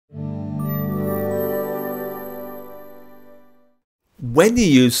when you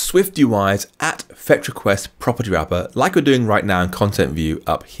use SwiftUI's @fetchRequest property wrapper, like we're doing right now in ContentView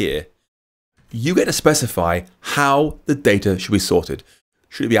up here, you get to specify how the data should be sorted.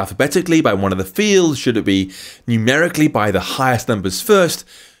 Should it be alphabetically by one of the fields? Should it be numerically by the highest numbers first?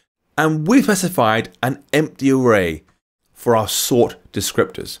 And we've specified an empty array for our sort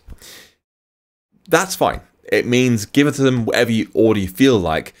descriptors. That's fine. It means give it to them whatever order you feel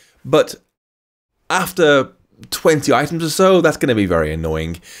like. But after 20 items or so, that's going to be very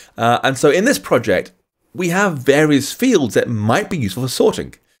annoying. And so in this project, we have various fields that might be useful for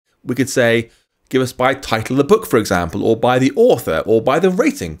sorting. We could say, give us by title of the book, for example, or by the author, or by the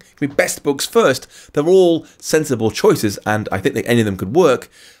rating. It could be best books first. They're all sensible choices, and I think that any of them could work.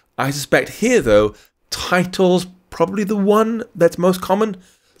 I suspect here, though, title's probably the one that's most common,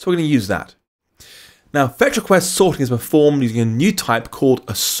 so we're going to use that. Now, fetch request sorting is performed using a new type called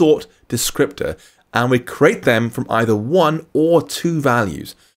a SortDescriptor, and we create them from either 1 or 2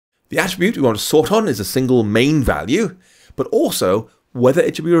 values. The attribute we want to sort on is a single main value, but also whether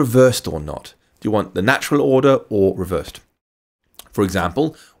it should be reversed or not. Do you want the natural order or reversed? For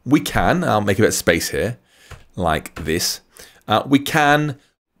example, we can, I'll make a bit of space here, like this. We can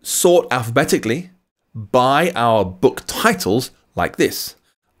sort alphabetically by our book titles like this.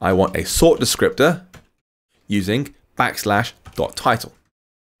 I want a sort descriptor using \.title.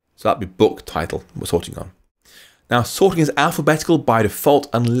 So that'd be book title we're sorting on. Now, sorting is alphabetical by default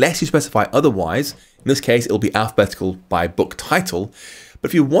unless you specify otherwise. In this case, it'll be alphabetical by book title.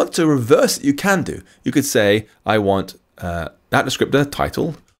 But if you want to reverse it, you can do. You could say, I want that descriptor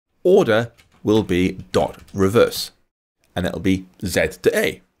title, order will be .reverse, and that'll be Z to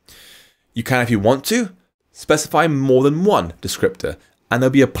A. You can, if you want to, specify more than one descriptor, and they'll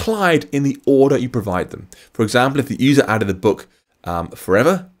be applied in the order you provide them. For example, if the user added the book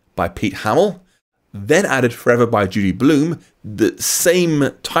Forever by Pete Hamill, then added Forever by Judy Blume, the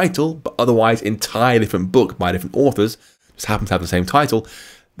same title, but otherwise entirely different book by different authors, just happens to have the same title,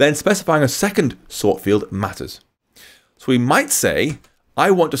 then specifying a second sort field matters. So we might say,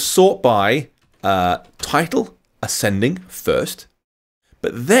 I want to sort by title ascending first,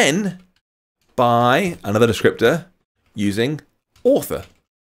 but then by another descriptor using author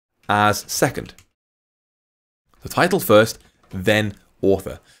as second. The title first, then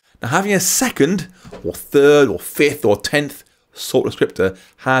author. Now, having a second or third or fifth or 10th sort descriptor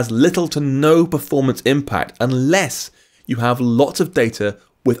has little to no performance impact unless you have lots of data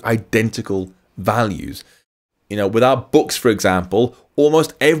with identical values. You know, with our books, for example,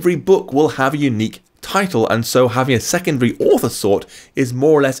 almost every book will have a unique title, and so having a secondary author sort is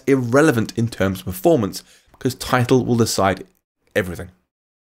more or less irrelevant in terms of performance because title will decide everything.